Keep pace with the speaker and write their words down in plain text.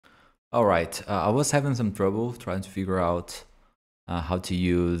All right, I was having some trouble trying to figure out how to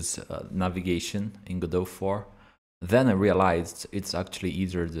use navigation in Godot 4. Then I realized it's actually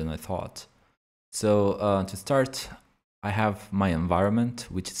easier than I thought. So to start, I have my environment,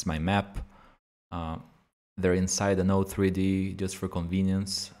 which is my map. They're inside the node 3D just for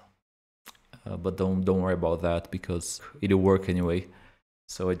convenience, but don't worry about that because it'll work anyway.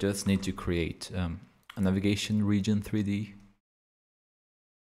 So I just need to create a navigation region 3D.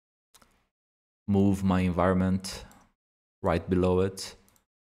 Move my environment right below it,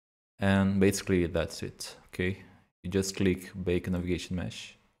 and basically that's it. Okay, you just click bake navigation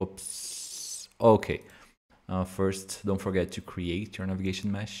mesh. Oops. Okay, first don't forget to create your navigation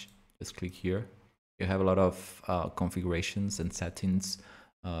mesh. Just click here. You have a lot of configurations and settings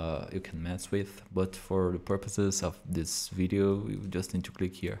you can mess with, but for the purposes of this video you just need to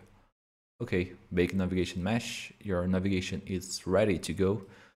click here. Okay, bake navigation mesh. Your navigation is ready to go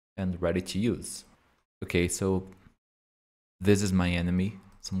and ready to use. Okay, so this is my enemy,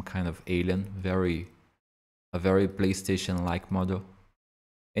 some kind of alien, a very PlayStation-like model.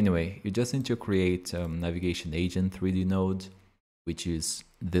 Anyway, you just need to create a navigation agent 3D node, which is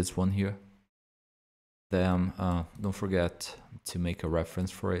this one here. Then don't forget to make a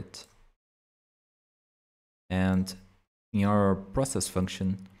reference for it. And in your process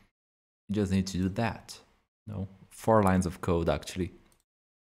function, you just need to do that. No, 4 lines of code actually.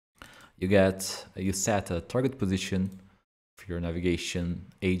 You set a target position for your navigation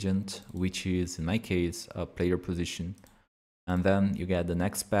agent, which is in my case a player position, and then you get the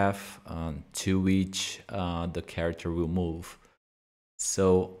next path to which the character will move.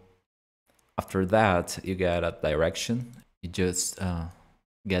 So after that you get a direction. You just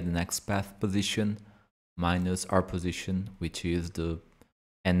get the next path position minus our position, which is the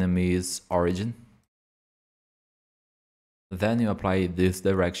enemy's origin. Then you apply this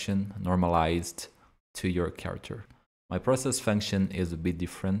direction normalized to your character. My process function is a bit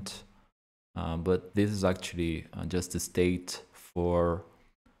different, but this is actually just a state for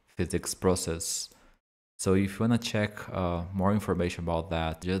physics process. So if you want to check more information about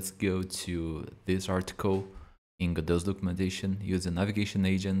that, just go to this article in Godot's documentation using navigation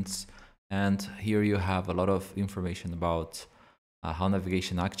agents. And here you have a lot of information about how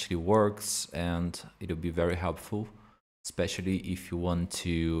navigation actually works, and it'll be very helpful, especially if you want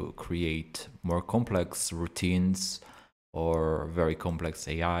to create more complex routines or very complex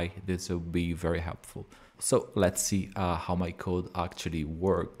AI. This will be very helpful. So let's see how my code actually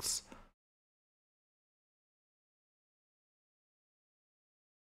works.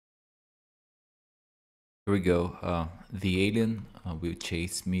 Here we go. The alien will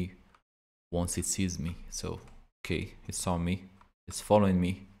chase me once it sees me. So, okay, it saw me. It's following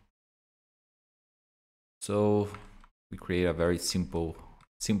me. So we create a very simple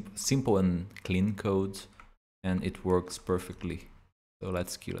and clean code, and it works perfectly. So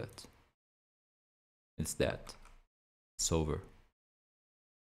let's kill it. It's dead. It's over.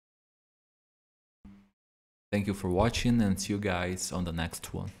 Thank you for watching, and see you guys on the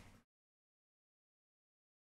next one.